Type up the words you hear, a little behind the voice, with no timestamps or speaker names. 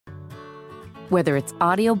Whether it's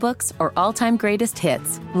audiobooks or all-time greatest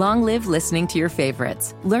hits, long live listening to your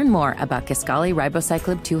favorites. Learn more about Kisqali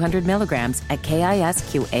Ribociclib 200 milligrams at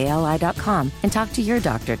KISQALI.com and talk to your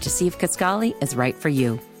doctor to see if Kisqali is right for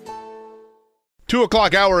you. 2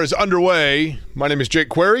 o'clock hour is underway. My name is Jake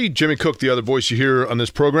Query. Jimmy Cook, the other voice you hear on this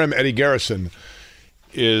program. Eddie Garrison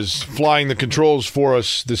is flying the controls for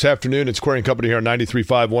us this afternoon. It's Query & Company here on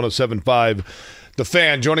 93.5, 107.5. The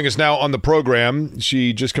Fan joining us now on the program.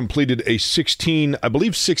 She just completed a 16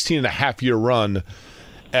 and a half year run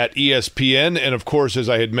at ESPN. And, of course, as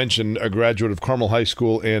I had mentioned, a graduate of Carmel High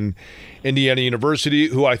School and Indiana University,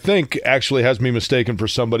 who I think actually has me mistaken for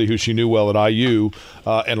somebody who she knew well at IU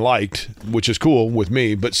and liked, which is cool with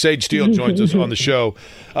me. But Sage Steele joins us on the show.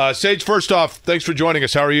 Sage, first off, thanks for joining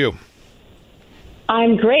us. How are you?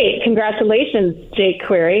 I'm great. Congratulations, Jake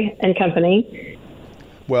Query and Company.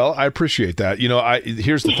 Well, I appreciate that. You know,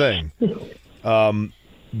 here's the thing.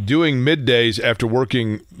 Doing middays after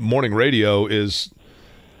working morning radio is,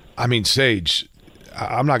 I mean, Sage,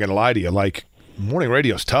 I'm not going to lie to you. Like, morning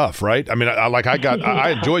radio's tough, right? I mean,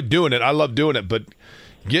 I enjoyed doing it. I love doing it, but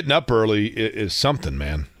getting up early is something,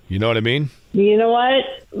 man. You know what I mean? You know what?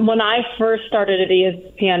 When I first started at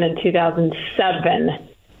ESPN in 2007,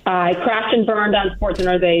 I crashed and burned on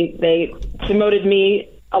SportsCenter. They demoted me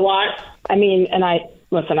a lot. I mean, and I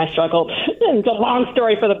struggled. It's a long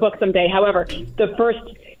story for the book someday. However, the first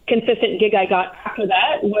consistent gig I got after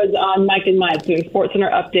that was on Mike and Mike doing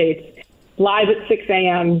SportsCenter updates live at 6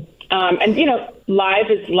 a.m. And, you know,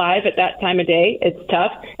 live is live at that time of day. It's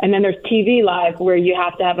tough. And then there's TV live where you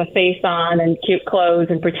have to have a face on and cute clothes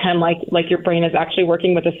and pretend like your brain is actually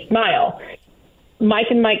working with a smile. Mike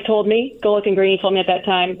and Mike told me, Golick and Greeny told me at that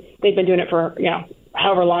time, they've been doing it for, you know,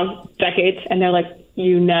 however long, decades. And they're like,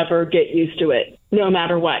 you never get used to it, no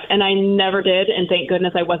matter what. And I never did. And thank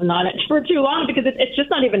goodness I wasn't on it for too long because it's just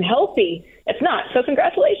not even healthy. It's not. So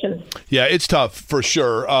congratulations. Yeah, it's tough for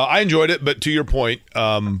sure. I enjoyed it. But to your point,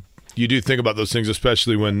 you do think about those things,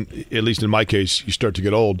 especially when, at least in my case, you start to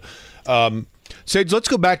get old. Sage, let's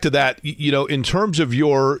go back to that. You know, in terms of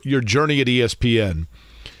your journey at ESPN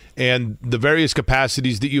and the various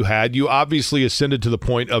capacities that you had, you obviously ascended to the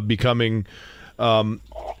point of becoming,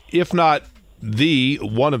 if not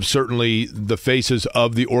one of certainly the faces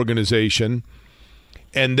of the organization.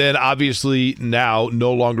 And then obviously now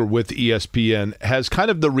no longer with ESPN. Has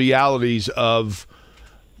kind of the realities of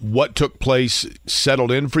what took place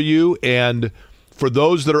settled in for you? And for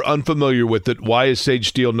those that are unfamiliar with it, why is Sage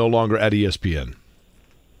Steele no longer at ESPN?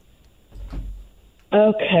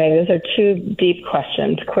 Okay, those are two deep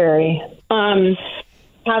questions, Query. Have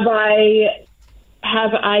I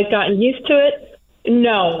gotten used to it?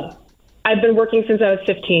 No. I've been working since I was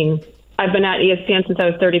 15. I've been at ESPN since I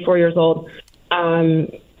was 34 years old. I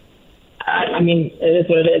mean, it is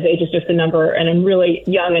what it is. Age is just a number, and I'm really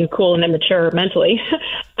young and cool and immature mentally.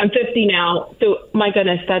 I'm 50 now, so my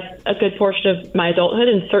goodness, that's a good portion of my adulthood.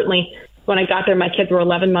 And certainly when I got there, my kids were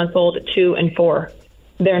 11 months old, 2 and 4.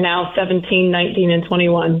 They're now 17, 19, and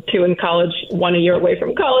 21, 2 in college, 1 a year away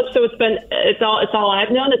from college. So it's all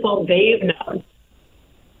I've known. It's all they've known.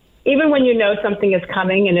 Even when you know something is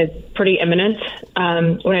coming and it's pretty imminent,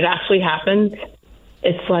 when it actually happens,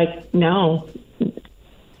 it's like, no.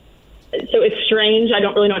 So it's strange. I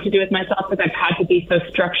don't really know what to do with myself because I've had to be so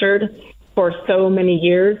structured for so many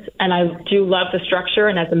years. And I do love the structure.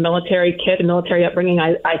 And as a military kid, a military upbringing,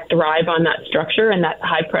 I thrive on that structure and that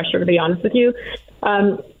high pressure, to be honest with you.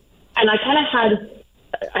 And I kind of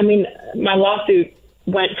my lawsuit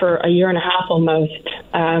went for a year and a half almost.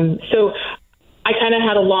 So I kind of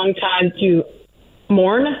had a long time to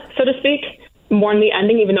mourn, so to speak, mourn the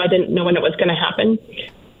ending, even though I didn't know when it was going to happen.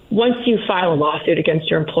 Once you file a lawsuit against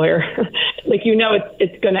your employer, like, you know,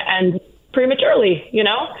 it's going to end prematurely, you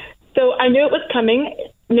know? So I knew it was coming.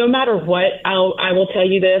 No matter what, I will tell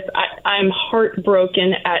you this. I'm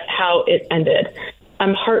heartbroken at how it ended.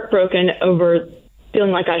 I'm heartbroken over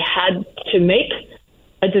feeling like I had to make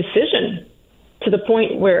a decision to the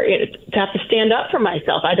point where to have to stand up for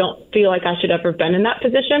myself. I don't feel like I should ever have been in that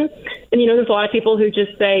position. And, you know, there's a lot of people who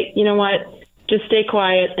just say, you know what, just stay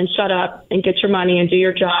quiet and shut up and get your money and do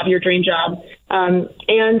your job, your dream job.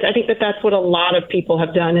 And I think that that's what a lot of people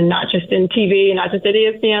have done, and not just in TV, not just at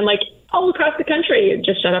ESPN, like all across the country,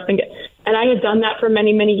 just shut up and get. And I had done that for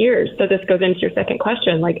many, many years. So this goes into your second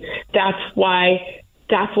question. Like, that's why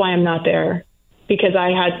I'm not there, because I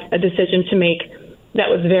had a decision to make that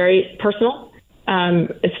was very personal.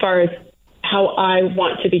 As far as how I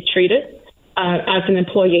want to be treated as an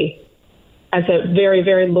employee, as a very,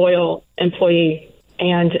 very loyal employee.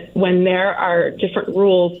 And when there are different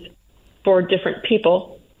rules for different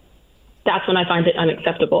people, that's when I find it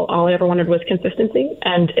unacceptable. All I ever wanted was consistency.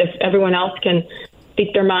 And if everyone else can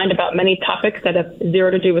speak their mind about many topics that have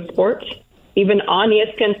zero to do with sports, even on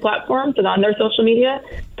ESPN's platforms and on their social media,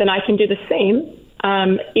 then I can do the same,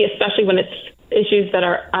 especially when it's issues that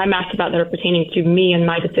I'm asked about that are pertaining to me and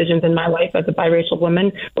my decisions in my life as a biracial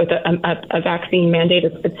woman with a vaccine mandate,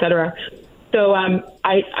 et cetera. So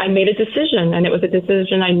I made a decision, and it was a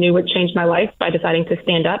decision I knew would change my life by deciding to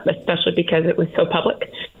stand up, especially because it was so public.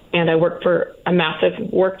 And I worked for a massive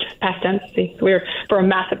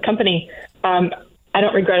company. I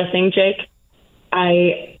don't regret a thing, Jake.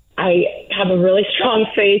 I have a really strong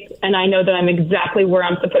faith, and I know that I'm exactly where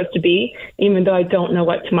I'm supposed to be, even though I don't know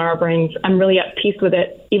what tomorrow brings. I'm really at peace with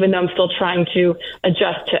it, even though I'm still trying to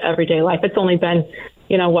adjust to everyday life. It's only been,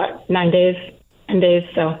 9 days, 10 days,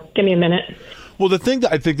 so give me a minute. Well, the thing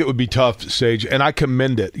that I think that would be tough, Sage, and I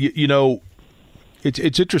commend it,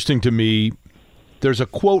 it's interesting to me. There's a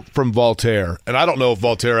quote from Voltaire, and I don't know if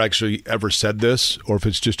Voltaire actually ever said this or if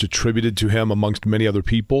it's just attributed to him amongst many other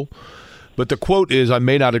people. But the quote is, "I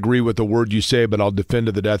may not agree with the word you say, but I'll defend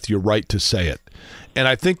to the death your right to say it." And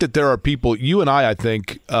I think that there are people, you and I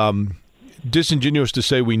think, disingenuous to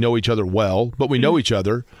say we know each other well, but we know each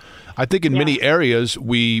other. I think in many areas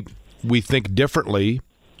we think differently,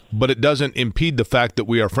 but it doesn't impede the fact that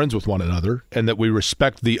we are friends with one another and that we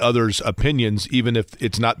respect the other's opinions, even if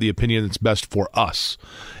it's not the opinion that's best for us.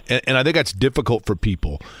 And I think that's difficult for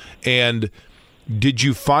people. And did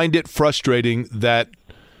you find it frustrating that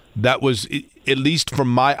was, at least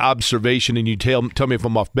from my observation, and you tell me if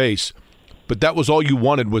I'm off base, but that was all you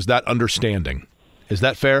wanted, was that understanding? Is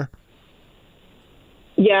that fair?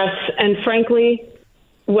 Yes, and frankly,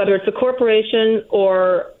 whether it's a corporation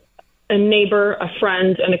or a neighbor, a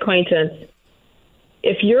friend, an acquaintance,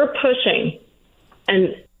 if you're pushing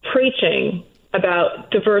and preaching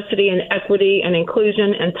about diversity and equity and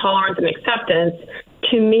inclusion and tolerance and acceptance,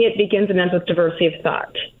 to me it begins and ends with diversity of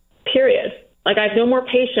thought, period. Like, I have no more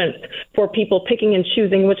patience for people picking and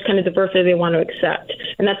choosing which kind of diversity they want to accept.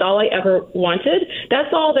 And that's all I ever wanted.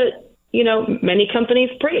 That's all that, many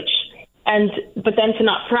companies preach. But then to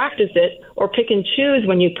not practice it or pick and choose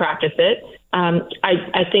when you practice it,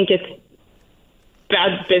 I think it's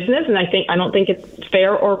bad business, and I don't think it's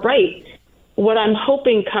fair or right. What I'm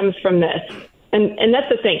hoping comes from this, and that's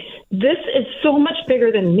the thing, this is so much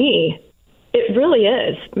bigger than me. It really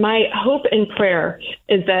is. My hope and prayer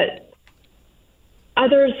is that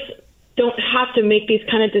others don't have to make these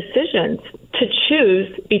kind of decisions to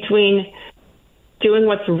choose between doing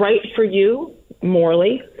what's right for you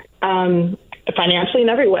morally, financially, in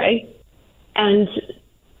every way, and,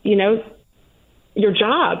 your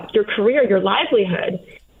job, your career, your livelihood.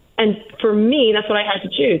 And for me, that's what I had to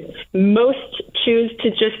choose. Most choose to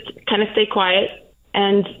just kind of stay quiet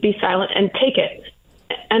and be silent and take it.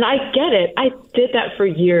 And I get it. I did that for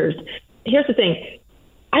years. Here's the thing.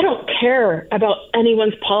 I don't care about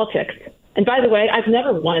anyone's politics. And by the way, I've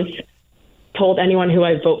never once told anyone who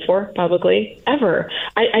I vote for publicly, ever.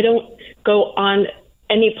 I don't go on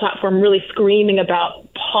any platform really screaming about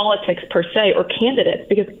politics per se or candidates,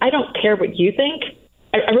 because I don't care what you think.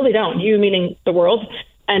 I really don't. You meaning the world.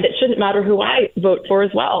 And it shouldn't matter who I vote for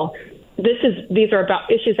as well. These are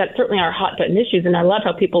about issues that certainly are hot button issues. And I love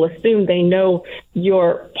how people assume they know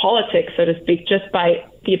your politics, so to speak, just by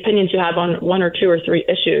the opinions you have on one or two or three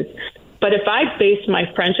issues. But if I base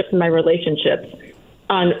my friendships and my relationships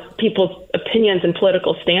on people's opinions and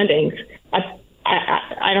political standings,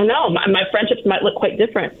 I don't know. My friendships might look quite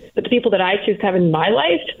different, but the people that I choose to have in my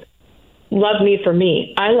life love me for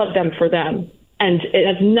me. I love them for them. And it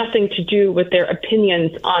has nothing to do with their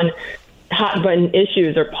opinions on hot button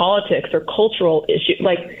issues or politics or cultural issues.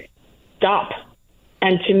 Like, stop.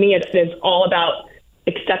 And to me, it is all about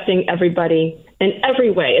accepting everybody in every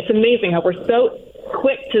way. It's amazing how we're so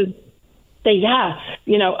quick to say,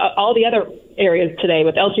 all the other areas today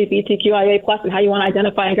with LGBTQIA+ and how you want to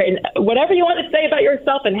identify great, and whatever you want to say about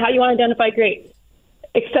yourself and how you want to identify great,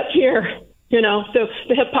 except here, So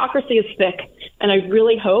the hypocrisy is thick. And I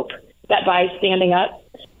really hope that by standing up,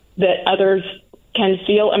 that others can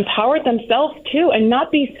feel empowered themselves too and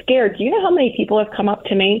not be scared. Do you know how many people have come up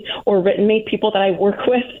to me or written me, people that I work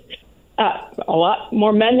with? A lot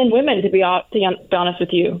more men than women, to be honest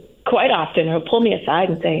with you, quite often, who pull me aside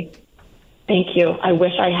and say, thank you. I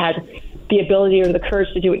wish I had the ability or the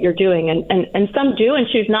courage to do what you're doing. And some do and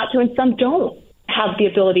choose not to, and some don't have the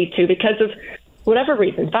ability to because of whatever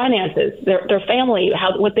reason, finances, their family,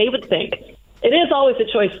 what they would think. It is always a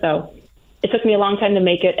choice, though. It took me a long time to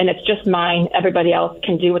make it, and it's just mine. Everybody else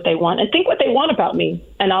can do what they want and think what they want about me.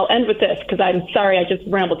 And I'll end with this, because I'm sorry I just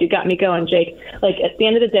rambled. You got me going, Jake. Like, at the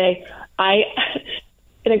end of the day,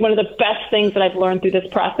 I think one of the best things that I've learned through this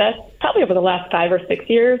process, probably over the last 5 or 6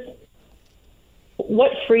 years,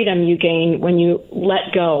 what freedom you gain when you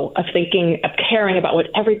let go of thinking, of caring about what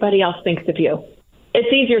everybody else thinks of you.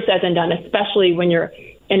 It's easier said than done, especially when you're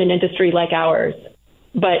in an industry like ours.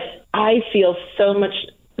 But I feel so much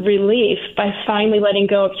relief by finally letting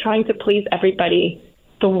go of trying to please everybody,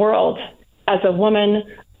 the world, as a woman,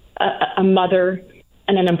 a mother,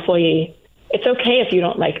 and an employee. It's okay if you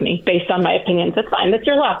don't like me based on my opinions. That's fine. That's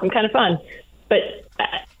your loss. I'm kind of fun. But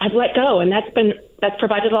I've let go, and that's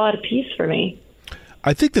provided a lot of peace for me.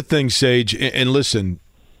 I think the thing, Sage, and listen,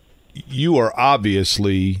 you are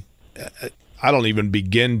obviously, I don't even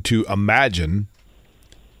begin to imagine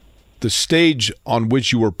the stage on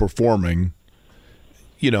which you were performing,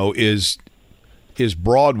 is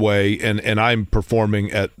Broadway, and I'm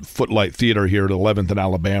performing at Footlight Theater here at 11th and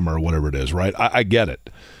Alabama or whatever it is, right? I get it.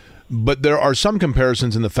 But there are some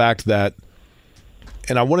comparisons in the fact that,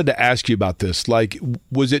 and I wanted to ask you about this, like,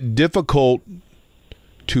 was it difficult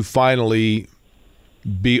to finally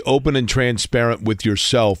be open and transparent with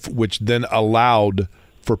yourself, which then allowed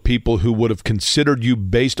for people who would have considered you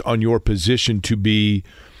based on your position to be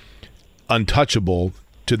untouchable,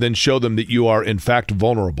 to then show them that you are in fact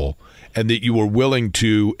vulnerable and that you were willing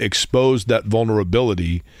to expose that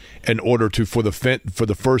vulnerability in order to, for the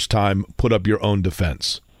first time, put up your own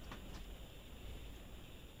defense?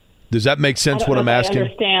 Does that make sense, what I'm asking? I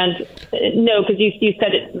understand. No, because you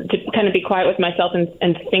said it to kind of be quiet with myself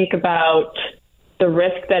and think about the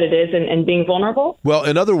risk that it is in being vulnerable. Well,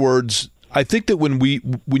 in other words, I think that when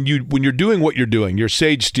you're doing what you're doing, you're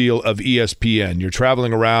Sage Steele of ESPN, you're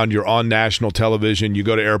traveling around, you're on national television, you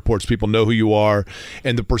go to airports, people know who you are,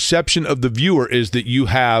 and the perception of the viewer is that you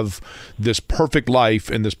have this perfect life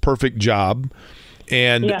and this perfect job,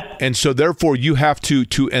 and so therefore you have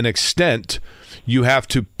to an extent, you have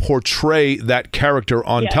to portray that character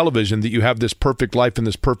on television, that you have this perfect life and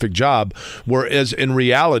this perfect job, whereas in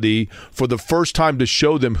reality, for the first time to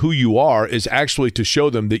show them who you are is actually to show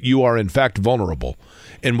them that you are in fact vulnerable.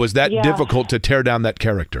 And was that difficult to tear down that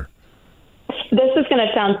character? This is going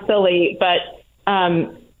to sound silly, but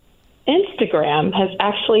Instagram has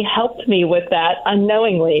actually helped me with that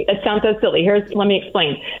unknowingly. It sounds so silly. Let me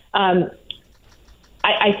explain.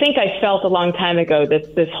 I think I felt a long time ago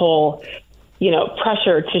this whole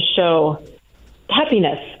pressure to show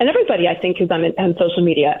happiness. And everybody, I think, who's on social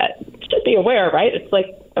media should be aware, right? It's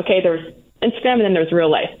like, okay, there's Instagram and then there's real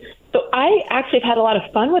life. So I actually have had a lot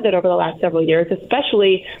of fun with it over the last several years,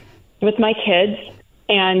 especially with my kids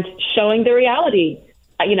and showing the reality.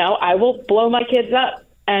 I will blow my kids up.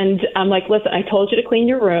 And I'm like, listen, I told you to clean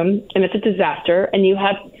your room and it's a disaster and you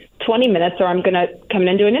have 20 minutes or I'm going to come in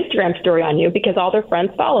and do an Instagram story on you because all their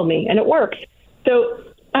friends follow me, and it works. So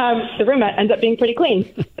the room ends up being pretty clean.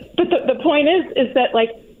 But the point is that,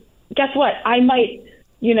 like, guess what? I might,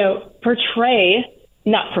 portray,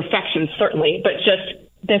 not perfection certainly, but just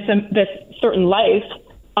this certain life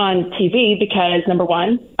on TV because, number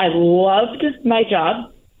one, I loved my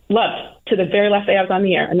job, to the very last day I was on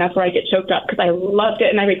the air. And that's where I get choked up because I loved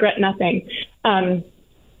it and I regret nothing.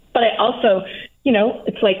 But I also,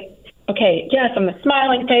 it's like, okay, yes, I'm a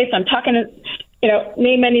smiling face. I'm talking to,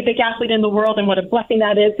 name any big athlete in the world and what a blessing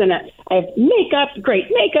that is. And I have great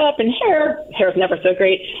makeup and hair. Hair is never so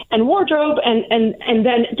great. And wardrobe. And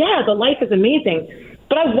then, the life is amazing.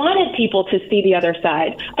 But I wanted people to see the other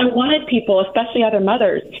side. I wanted people, especially other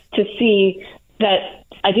mothers, to see that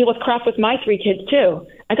I deal with crap with my 3 kids too.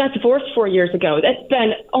 I got divorced 4 years ago. That's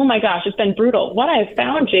been, oh my gosh, it's been brutal. What I have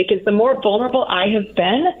found, Jake, is the more vulnerable I have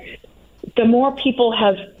been, the more people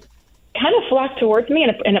have kind of flocked towards me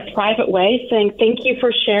in a private way, saying, thank you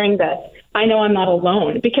for sharing this. I know I'm not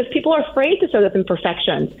alone, because people are afraid to show those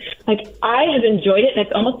imperfections. Like, I have enjoyed it, and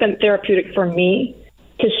it's almost been therapeutic for me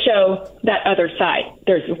to show that other side.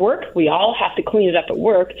 There's work. We all have to clean it up at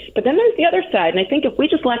work. But then there's the other side. And I think if we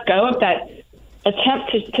just let go of that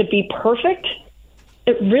attempt to be perfect,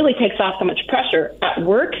 it really takes off so much pressure at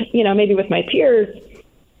work. Maybe with my peers,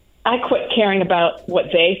 I quit caring about what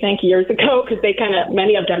they think years ago because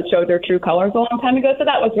many of them showed their true colors a long time ago. So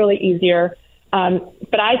that was really easier.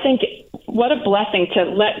 But I think what a blessing to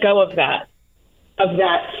let go of that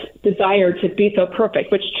desire to be so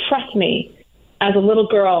perfect, which, trust me, as a little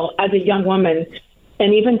girl, as a young woman,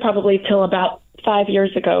 and even probably till about 5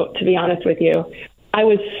 years ago, to be honest with you, I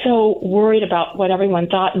was so worried about what everyone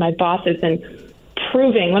thought, my bosses, and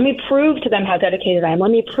let me prove to them how dedicated I am.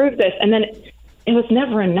 Let me prove this. And then it was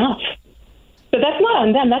never enough. So that's not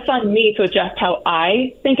on them. That's on me to adjust how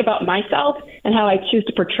I think about myself and how I choose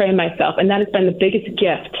to portray myself. And that has been the biggest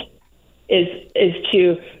gift is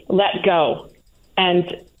to let go.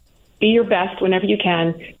 And be your best whenever you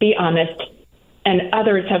can, be honest. And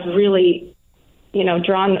others have really,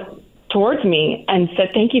 drawn towards me and said,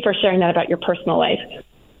 thank you for sharing that about your personal life.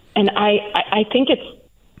 And I think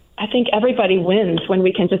everybody wins when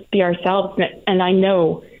we can just be ourselves. And I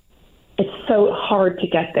know it's so hard to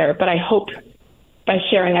get there, but I hope by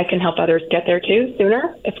sharing I can help others get there too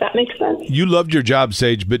sooner, if that makes sense. You loved your job,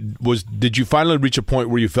 Sage, but did you finally reach a point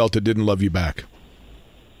where you felt it didn't love you back?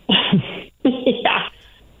 Yeah.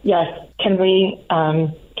 Yes. Can we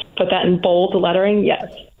put that in bold lettering?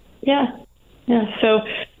 Yes. Yeah. So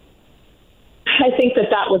I think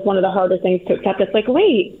that was one of the harder things to accept. It's like,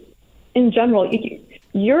 wait, in general,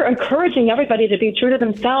 you're encouraging everybody to be true to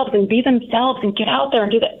themselves and be themselves and get out there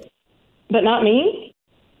and do that, but not me.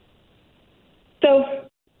 So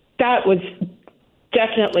that was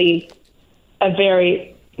definitely a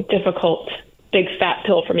very difficult, big fat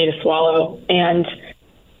pill for me to swallow. And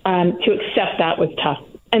to accept that was tough.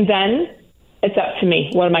 And then it's up to me.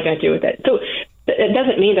 What am I going to do with it? So it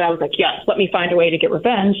doesn't mean that I was like, yes, let me find a way to get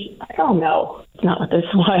revenge. Oh, no, it's not what this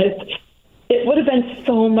was. It would have been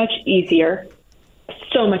so much easier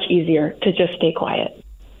to just stay quiet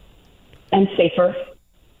and safer.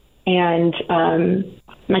 And on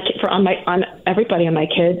everybody, on my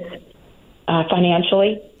kids,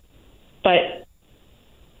 financially.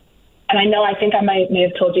 And I think I may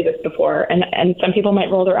have told you this before, and some people might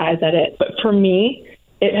roll their eyes at it, but for me,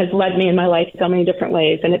 it has led me in my life so many different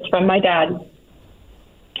ways. And it's from my dad,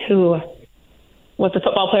 who was a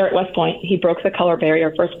football player at West Point. He broke the color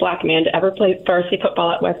barrier, first black man to ever play varsity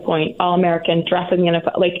football at West Point, All-American, drafted in the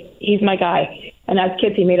NFL. Like, he's my guy. And as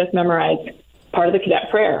kids, he made us memorize part of the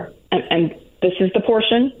cadet prayer. And this is the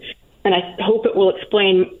portion, and I hope it will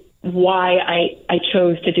explain why I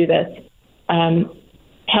chose to do this.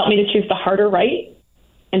 Help me to choose the harder right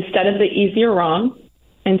instead of the easier wrong,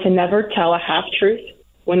 and to never tell a half-truth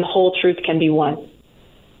when the whole truth can be one.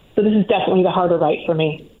 So this is definitely the harder right for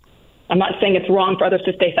me. I'm not saying it's wrong for others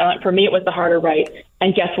to stay silent. For me, it was the harder right.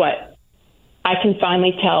 And guess what? I can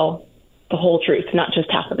finally tell the whole truth, not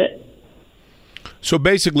just half of it. So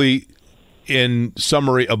basically, in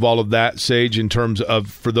summary of all of that, Sage, in terms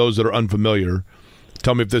of, for those that are unfamiliar,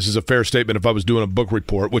 tell me if this is a fair statement if I was doing a book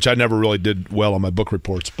report, which I never really did well on my book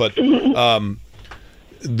reports, but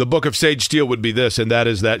the book of Sage Steele would be this, and that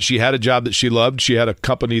is that she had a job that she loved. She had a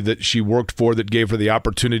company that she worked for that gave her the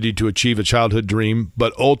opportunity to achieve a childhood dream,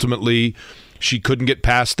 but ultimately she couldn't get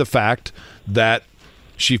past the fact that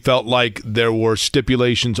she felt like there were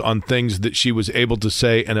stipulations on things that she was able to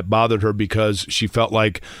say, and it bothered her because she felt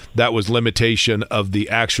like that was limitation of the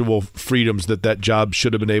actual freedoms that job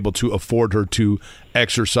should have been able to afford her to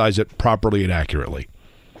exercise it properly and accurately.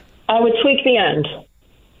 I would tweak the end,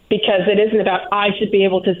 because it isn't about I should be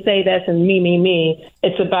able to say this and me.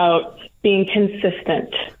 It's about being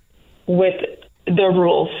consistent with the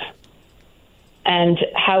rules and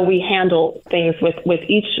how we handle things with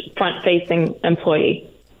each front-facing employee.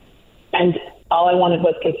 And all I wanted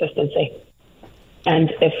was consistency.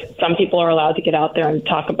 And if some people are allowed to get out there and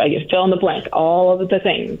talk about, you fill in the blank, all of the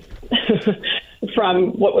things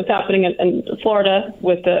from what was happening in Florida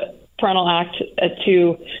with the Parental Act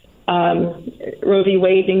to Roe v.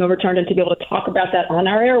 Wade being overturned, and to be able to talk about that on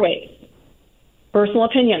our airwaves, personal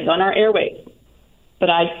opinions on our airwaves. But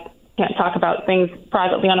I can't talk about things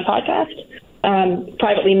privately on a podcast.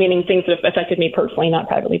 Privately meaning things that have affected me personally, not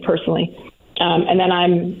privately, personally. And then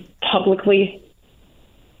I'm publicly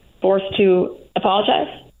forced to apologize,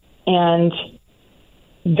 and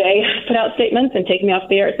they put out statements and take me off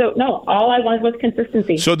the air. So, no, all I wanted was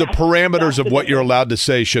consistency. So the parameters of what you're allowed to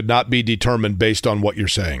say should not be determined based on what you're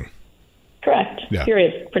saying. Correct. Yeah.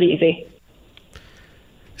 Period. Pretty easy.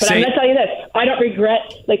 But I'm going to tell you this. I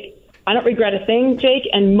don't regret a thing, Jake,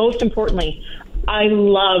 and most importantly, I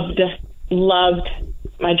loved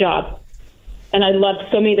my job. And I loved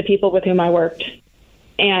so many of the people with whom I worked.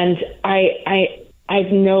 And I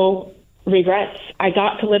have no regrets. I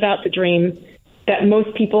got to live out the dream that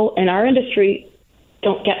most people in our industry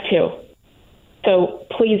don't get to. So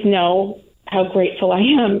please know how grateful I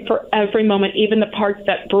am for every moment, even the parts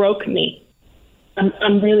that broke me.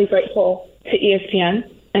 I'm really grateful to ESPN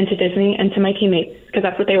and to Disney and to my teammates, because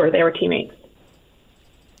that's what they were. They were teammates.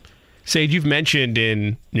 Sage, you've mentioned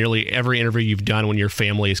in nearly every interview you've done when your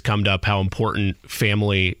family has come up how important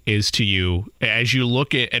family is to you. As you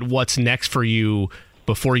look at what's next for you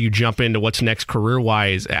before you jump into what's next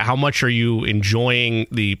career-wise, how much are you enjoying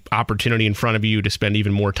the opportunity in front of you to spend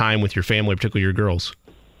even more time with your family, particularly your girls?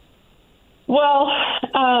 Well,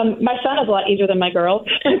 my son is a lot easier than my girls.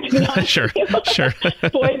 Sure.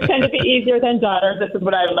 Boys tend to be easier than daughters. This is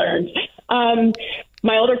what I've learned.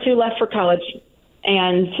 My older two left for college.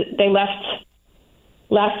 and they left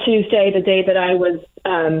last Tuesday, the day that I was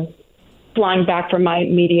flying back from my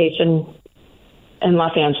mediation in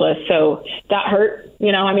Los Angeles. So that hurt.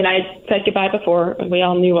 I said goodbye before. We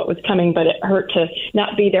all knew what was coming, but it hurt to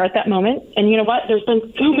not be there at that moment. And you know what? There's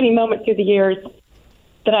been so many moments through the years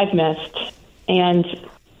that I've missed. And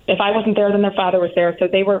if I wasn't there, then their father was there. So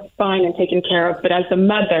they were fine and taken care of. But as a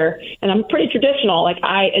mother, and I'm pretty traditional,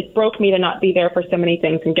 it broke me to not be there for so many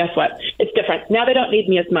things. And guess what? It's different. Now they don't need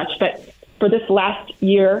me as much. But for this last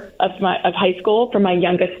year of high school, for my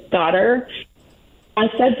youngest daughter, I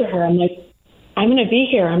said to her, I'm like, I'm going to be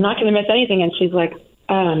here. I'm not going to miss anything. And she's like,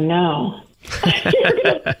 oh, no. You're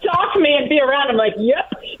going to talk to me and be around. I'm like,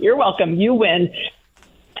 yep, you're welcome. You win.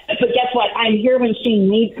 But guess what? I'm here when she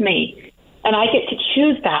needs me. And I get to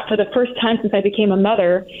choose that for the first time since I became a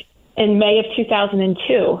mother in May of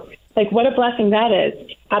 2002. What a blessing that is.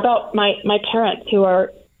 How about my parents who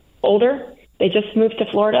are older? They just moved to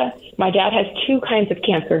Florida. My dad has 2 kinds of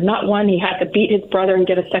cancer. Not one. He had to beat his brother and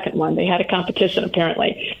get a second one. They had a competition,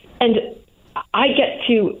 apparently. And I get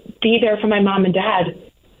to be there for my mom and dad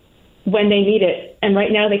when they need it. And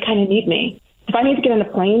right now they kind of need me. If I need to get on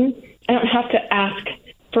a plane, I don't have to ask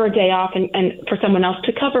for a day off and for someone else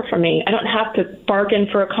to cover for me. I don't have to bargain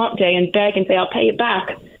for a comp day and beg and say, I'll pay you back.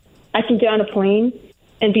 I can get on a plane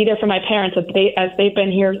and be there for my parents as they've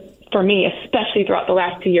been here for me, especially throughout the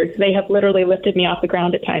last 2 years. They have literally lifted me off the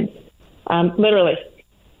ground at times, literally.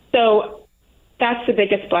 So that's the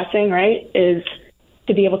biggest blessing, right, is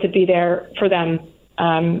to be able to be there for them.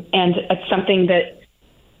 And it's something that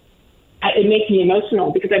it makes me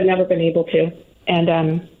emotional because I've never been able to.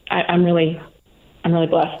 And I'm really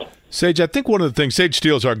blessed. Sage, I think one of the things, Sage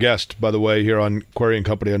Steele is our guest, by the way, here on Query and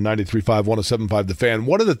Company on 93.5, 107.5 The Fan.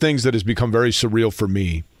 One of the things that has become very surreal for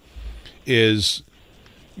me is,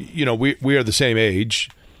 we are the same age.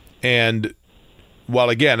 And while,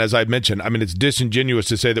 again, as I mentioned, it's disingenuous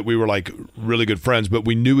to say that we were really good friends, but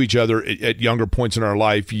we knew each other at younger points in our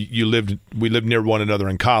life. We lived near one another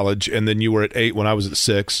in college, and then you were at 8 when I was at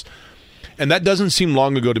 6. And that doesn't seem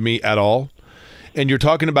long ago to me at all. And you're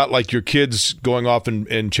talking about your kids going off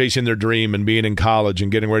and chasing their dream and being in college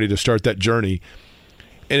and getting ready to start that journey.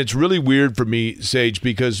 And it's really weird for me, Sage,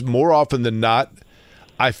 because more often than not,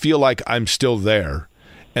 I feel like I'm still there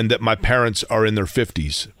and that my parents are in their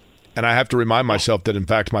 50s. And I have to remind myself that, in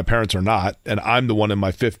fact, my parents are not, and I'm the one in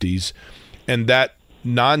my 50s. And that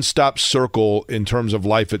nonstop circle in terms of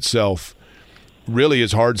life itself really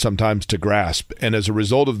is hard sometimes to grasp. And as a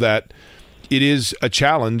result of that, it is a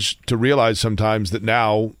challenge to realize sometimes that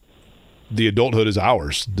now the adulthood is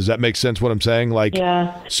ours. Does that make sense what I'm saying?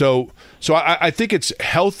 Yeah. So I think it's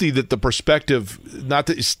healthy that the perspective, not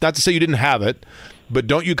to say you didn't have it, but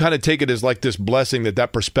don't you kind of take it as this blessing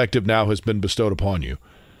that perspective now has been bestowed upon you?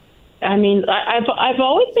 I've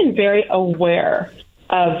always been very aware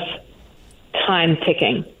of time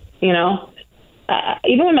ticking, even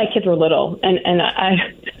when my kids were little. And I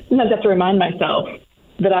sometimes have to remind myself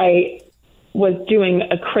that I was doing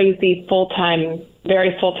a crazy full-time,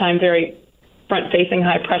 very front-facing,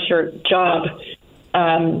 high-pressure job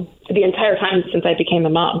the entire time since I became a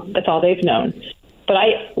mom. That's all they've known. But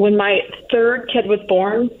when my third kid was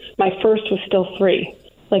born, my first was still 3.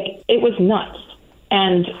 It was nuts.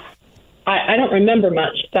 And I don't remember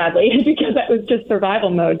much, sadly, because that was just survival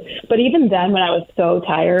mode. But even then, when I was so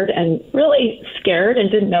tired and really scared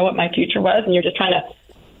and didn't know what my future was, and you're just trying to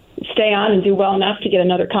stay on and do well enough to get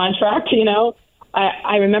another contract,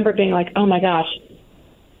 I remember being like, oh my gosh,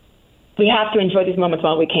 we have to enjoy these moments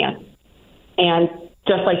while we can. And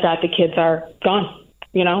just like that, the kids are gone,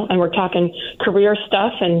 and we're talking career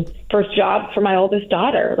stuff and first job for my oldest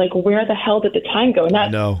daughter. Where the hell did the time go? And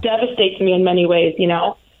that devastates me in many ways,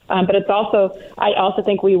 but it's also, I also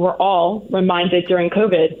think we were all reminded during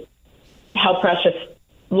COVID how precious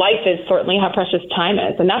life is, certainly how precious time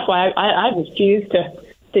is. And that's why I refuse to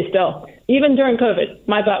stay still. Even during COVID,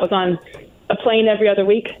 my butt was on a plane every other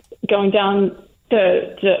week going down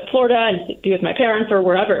to Florida and be with my parents or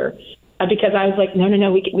wherever, because I was like,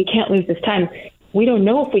 no, we can't lose this time. We don't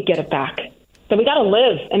know if we get it back. So we got to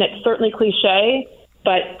live. And it's certainly cliche,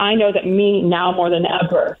 but I know that me now more than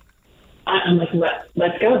ever, I'm like,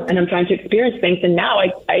 let's go. And I'm trying to experience things. And now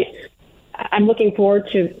I'm looking forward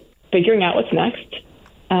to figuring out what's next.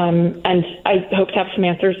 And I hope to have some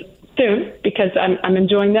answers soon because I'm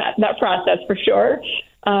enjoying that process for sure.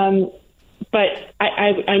 But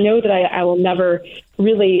I know that I will never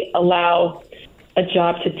really allow a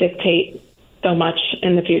job to dictate so much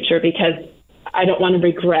in the future because I don't want to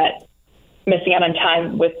regret missing out on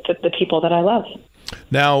time with the people that I love.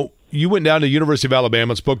 Now, you went down to University of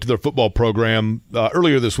Alabama and spoke to their football program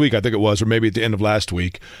earlier this week, I think it was, or maybe at the end of last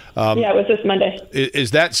week. Yeah, it was this Monday.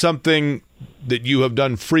 Is that something that you have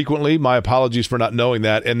done frequently? My apologies for not knowing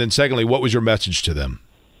that. And then secondly, what was your message to them?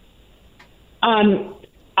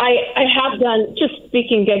 I have done just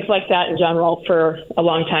speaking gigs like that in general for a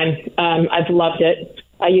long time. I've loved it.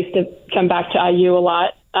 I used to come back to IU a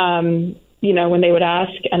lot, when they would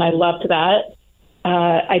ask, and I loved that.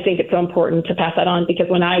 I think it's so important to pass that on because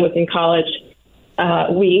when I was in college, it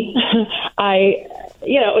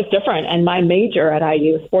was different. And my major at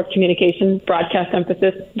IU, sports communications, broadcast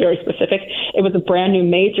emphasis, very specific. It was a brand new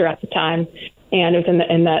major at the time, and it was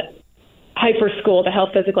in that hyper school, the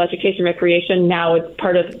health, physical education, recreation. Now it's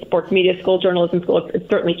part of sports media school, journalism school. It's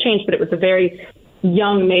certainly changed, but it was a very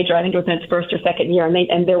young major. I think it was in its first or second year,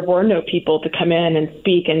 and there were no people to come in and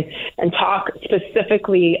speak and talk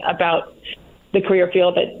specifically about the career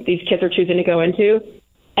field that these kids are choosing to go into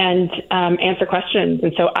and answer questions.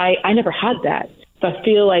 And so I never had that. So I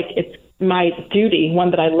feel like it's my duty,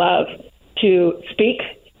 one that I love, to speak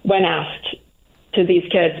when asked to these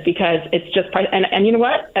kids because it's just part. And you know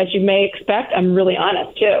what? As you may expect, I'm really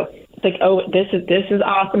honest too. It's like, oh, this is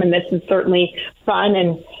awesome, and this is certainly fun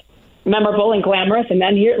and memorable and glamorous. And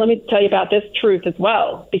then here, let me tell you about this truth as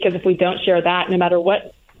well. Because if we don't share that, no matter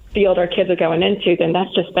what field our kids are going into, then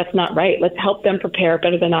that's not right. Let's help them prepare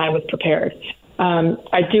better than I was prepared.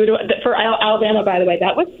 I do for Alabama, by the way.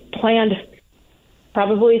 That was planned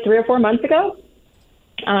probably 3 or 4 months ago.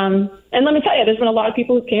 And let me tell you, there's been a lot of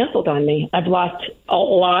people who've canceled on me. I've lost a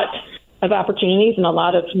lot of opportunities and a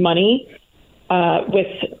lot of money with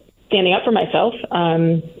standing up for myself.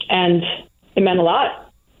 And it meant a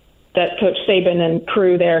lot that Coach Saban and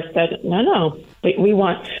crew there said, no,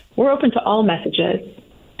 we're open to all messages.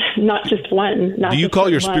 Not just one. Do you call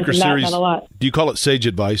your speaker series? Do you call it Sage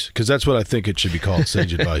Advice? Because that's what I think it should be called.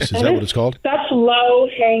 Sage Advice. Is that what it's called? That's low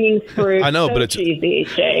hanging fruit. I know, so but it's cheesy,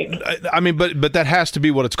 Jake. I mean, but that has to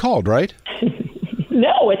be what it's called, right?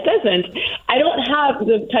 No, it doesn't. I don't have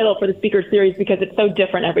the title for the speaker series because it's so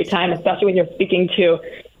different every time, especially when you're speaking to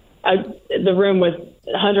the room with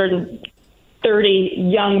 130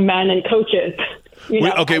 young men and coaches.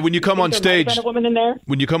 When you come on stage, a woman in there.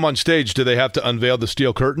 When you come on stage, do they have to unveil the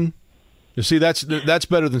steel curtain? You see, that's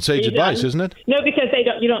better than Sage Advice, isn't it? No, because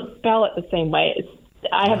you don't spell it the same way.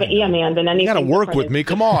 I have an E on the end, and anything. You got to work with me.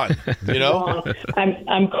 Come on,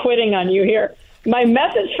 I'm quitting on you here. My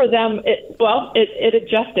message for them, it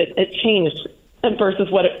adjusted, it changed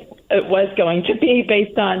versus what it was going to be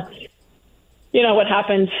based on, what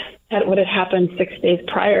had happened 6 days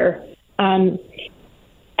prior.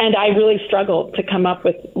 And I really struggled to come up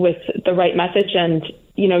with the right message. And,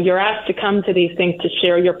 you're asked to come to these things to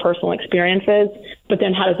share your personal experiences, but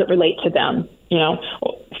then how does it relate to them?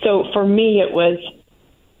 So for me, it was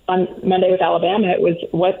on Monday with Alabama, it was,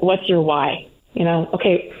 what's your why?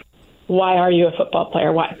 Okay, why are you a football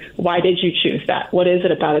player? Why did you choose that? What is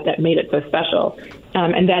it about it that made it so special?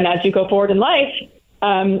 And then as you go forward in life,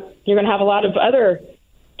 you're going to have a lot of other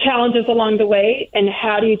challenges along the way, and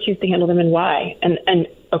how do you choose to handle them and why? And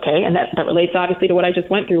that relates obviously to what I just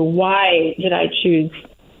went through. Why did I choose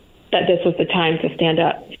that this was the time to stand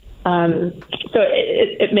up? So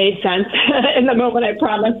it made sense in the moment, I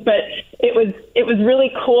promise, but it was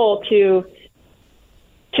really cool to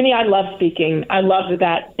me. I love speaking. I love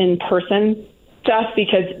that in person stuff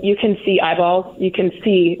because you can see eyeballs, you can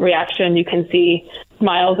see reaction, you can see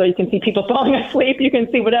smiles, or you can see people falling asleep, you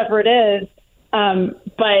can see whatever it is.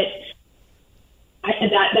 But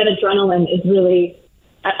that adrenaline is really,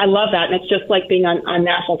 I love that. And it's just like being on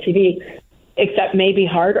national TV, except maybe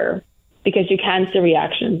harder because you can see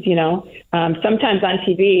reactions, sometimes on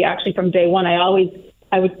TV, actually from day one,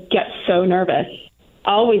 I would get so nervous,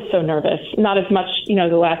 always so nervous, not as much,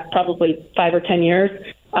 the last probably 5 or 10 years,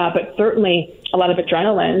 but certainly a lot of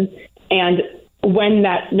adrenaline. And when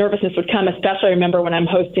that nervousness would come, especially I remember when I'm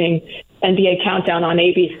hosting NBA Countdown on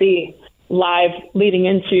ABC, live leading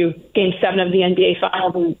into Game 7 of the NBA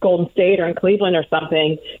Finals in Golden State or in Cleveland or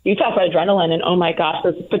something. You talk about adrenaline and, oh my gosh,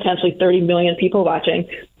 there's potentially 30 million people watching.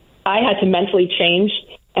 I had to mentally change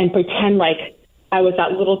and pretend like I was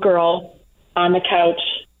that little girl on the couch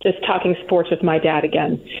just talking sports with my dad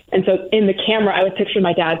again. And so in the camera, I would picture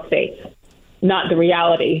my dad's face, not the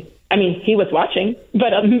reality. I mean, he was watching,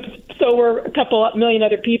 but so were a couple million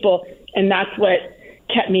other people, and that's what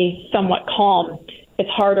kept me somewhat calm. It's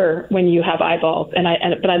harder when you have eyeballs,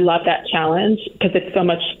 but I love that challenge because it's so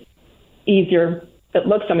much easier. It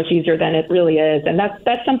looks so much easier than it really is, and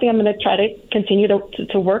that's something I'm going to try to continue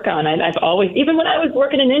to work on. I've always, even when I was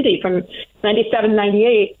working in Indy from '97 to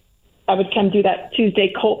 '98, I would come do that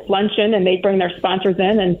Tuesday Colts luncheon, and they'd bring their sponsors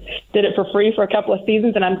in and did it for free for a couple of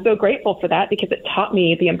seasons. And I'm so grateful for that because it taught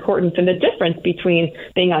me the importance and the difference between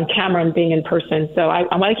being on camera and being in person. So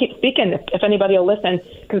I want to keep speaking if anybody will listen,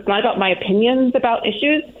 because it's not about my opinions about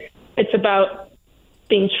issues. It's about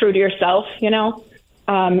being true to yourself,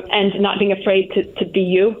 and not being afraid to be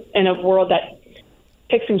you in a world that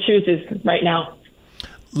picks and chooses right now.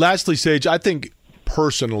 Lastly, Sage, I think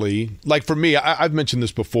personally, like for me, I've mentioned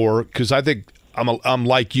this before because I think I'm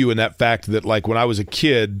like you in that fact that like when I was a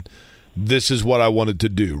kid, this is what I wanted to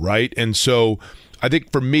do, right? And so I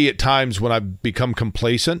think for me at times when I've become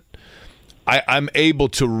complacent, I'm able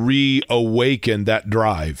to reawaken that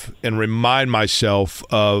drive and remind myself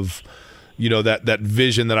of, that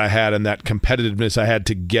vision that I had and that competitiveness I had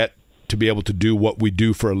to get to be able to do what we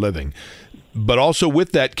do for a living. But also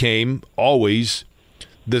with that came always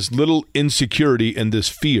this little insecurity and this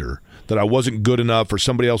fear that I wasn't good enough or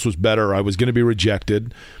somebody else was better or I was going to be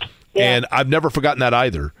rejected. Yeah. And I've never forgotten that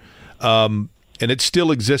either. And it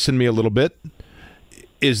still exists in me a little bit.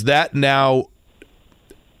 Is that now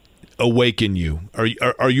awaken you?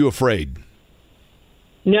 Are you afraid?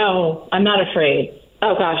 No, I'm not afraid.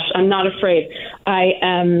 Oh gosh, I'm not afraid. I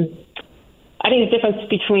think the difference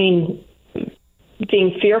between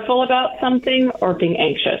being fearful about something or being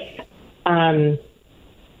anxious.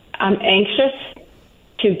 I'm anxious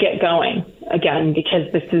to get going again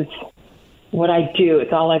because this is what I do.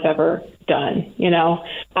 It's all I've ever done,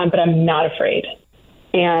 but I'm not afraid.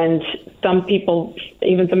 And some people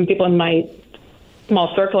in my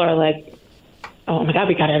small circle are like, oh my God,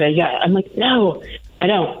 we got it. Yeah. I'm like, no, I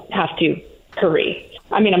don't have to hurry.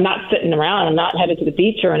 I mean, I'm not sitting around. I'm not headed to the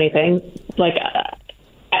beach or anything. Like,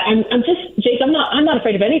 I'm just, Jake, I'm not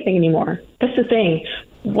afraid of anything anymore. That's the thing.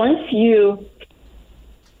 Once you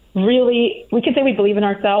really, we can say we believe in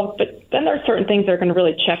ourselves, but then there are certain things that are going to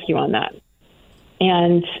really check you on that.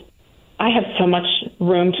 And I have so much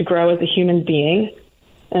room to grow as a human being,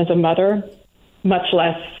 as a mother, much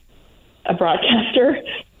less a broadcaster,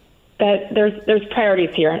 that there's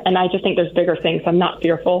priorities here. And I just think there's bigger things. I'm not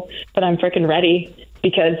fearful, but I'm freaking ready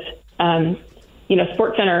because,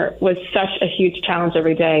 SportsCenter was such a huge challenge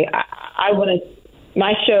every day. I wanted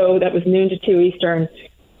my show that was noon to 2 Eastern.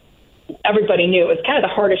 Everybody knew it was kind of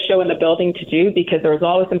the hardest show in the building to do because there was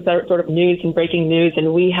always some sort of news and breaking news.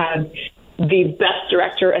 And we had the best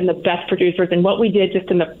director and the best producers. And what we did just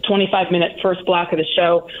in the 25-minute first block of the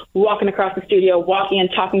show, walking across the studio, walking in,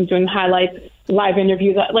 talking, doing highlights, live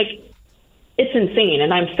interviews, like it's insane.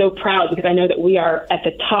 And I'm so proud because I know that we are at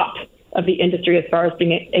the top of the industry as far as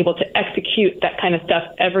being able to execute that kind of stuff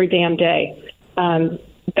every damn day.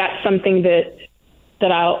 That's something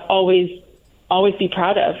that I'll always be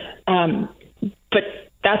proud of. But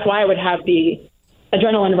that's why I would have the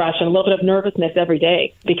adrenaline rush and a little bit of nervousness every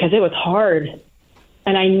day because it was hard.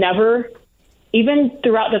 And I never, even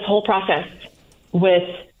throughout this whole process with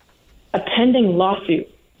a pending lawsuit,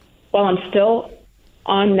 while I'm still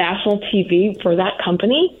on national TV for that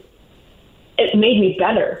company, it made me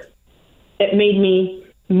better. It made me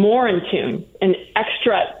more in tune and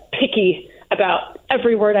extra picky about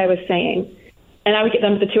every word I was saying. And I would get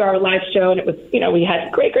done with the 2-hour live show, and it was, we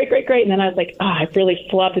had great. And then I was like, I really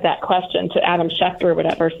flubbed that question to Adam Schefter or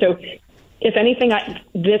whatever. So if anything,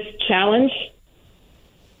 this challenge,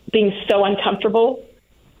 being so uncomfortable,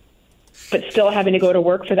 but still having to go to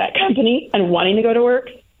work for that company and wanting to go to work,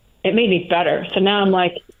 it made me better. So now I'm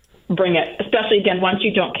like, bring it. Especially, again, once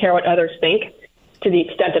you don't care what others think to the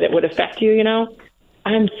extent that it would affect you,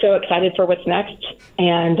 I'm so excited for what's next.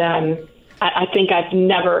 And I think I've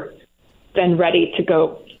never been ready to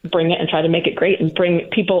go bring it and try to make it great and bring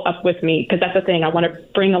people up with me. Because that's the thing. I want to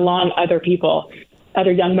bring along other people,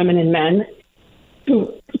 other young women and men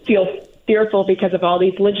who feel fearful because of all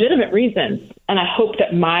these legitimate reasons. And I hope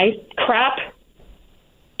that my crap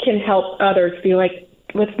can help others be like,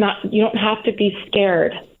 you don't have to be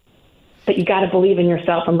scared, but you got to believe in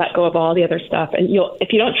yourself and let go of all the other stuff. And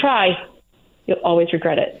if you don't try, you'll always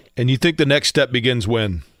regret it. And you think the next step begins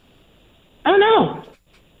when? I don't know.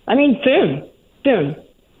 I mean, soon.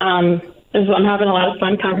 I'm having a lot of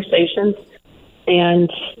fun conversations,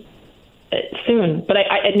 and soon. But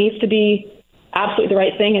it needs to be absolutely the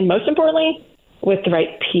right thing, and most importantly, with the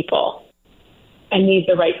right people. I need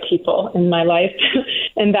the right people in my life,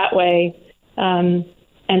 in that way. And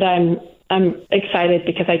I'm excited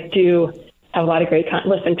because I do have a lot of great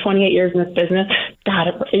listen, 28 years in this business. God,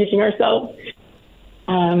 we're aging ourselves.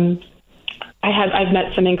 I've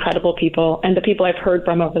met some incredible people, and the people I've heard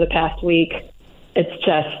from over the past week,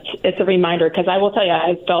 it's a reminder, because I will tell you,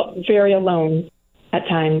 I felt very alone at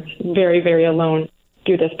times, very, very alone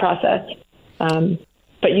through this process.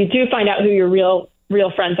 But you do find out who your real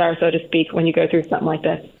friends are, so to speak, when you go through something like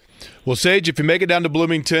this. Well, Sage, if you make it down to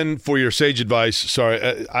Bloomington for your Sage advice, sorry,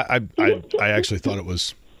 I actually thought it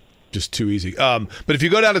was just too easy. But if you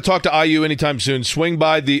go down to talk to IU anytime soon, swing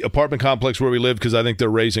by the apartment complex where we live, because I think they're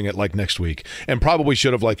raising it like next week, and probably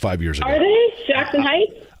should have like 5 years ago. Are they? Jackson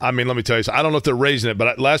Heights? I mean, let me tell you, I don't know if they're raising it,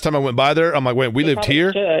 but last time I went by there, I'm like, wait, we lived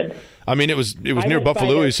here? Should. I mean, it was near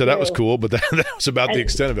Buffalo, so that was cool, but that was about the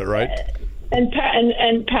extent of it, right? And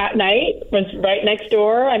Pat Knight was right next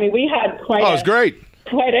door. I mean, we had quite. Oh, it was great.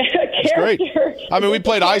 Quite a character. Great. I mean, we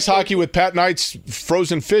played ice hockey with Pat Knight's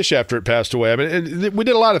frozen fish after it passed away. I mean, we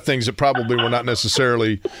did a lot of things that probably were not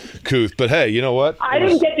necessarily couth. But hey, you know what? I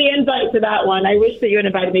didn't get the invite to that one. I wish that you had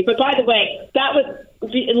invited me. But by the way, that was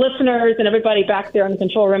the listeners and everybody back there in the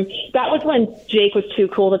control room. That was when Jake was too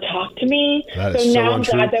cool to talk to me. That is so now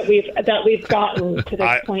untrue. I'm glad that we've gotten to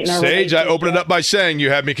this point in our Sage, I opened it up by saying you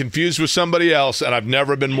had me confused with somebody else, and I've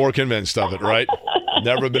never been more convinced of it. Right?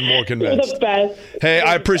 Never been more convinced. You're the best. Hey,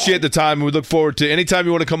 I appreciate the time. We look forward to anytime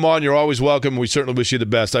you want to come on. You're always welcome. We certainly wish you the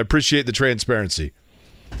best. I appreciate the transparency.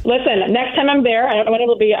 Listen, next time I'm there, I don't know when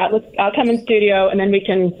it'll be. I'll come in studio, and then we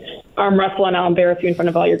can arm wrestle, and I'll embarrass you in front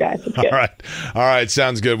of all your guys. All right.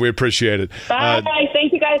 Sounds good. We appreciate it. Bye.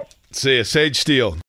 Thank you, guys. See you. Sage Steele.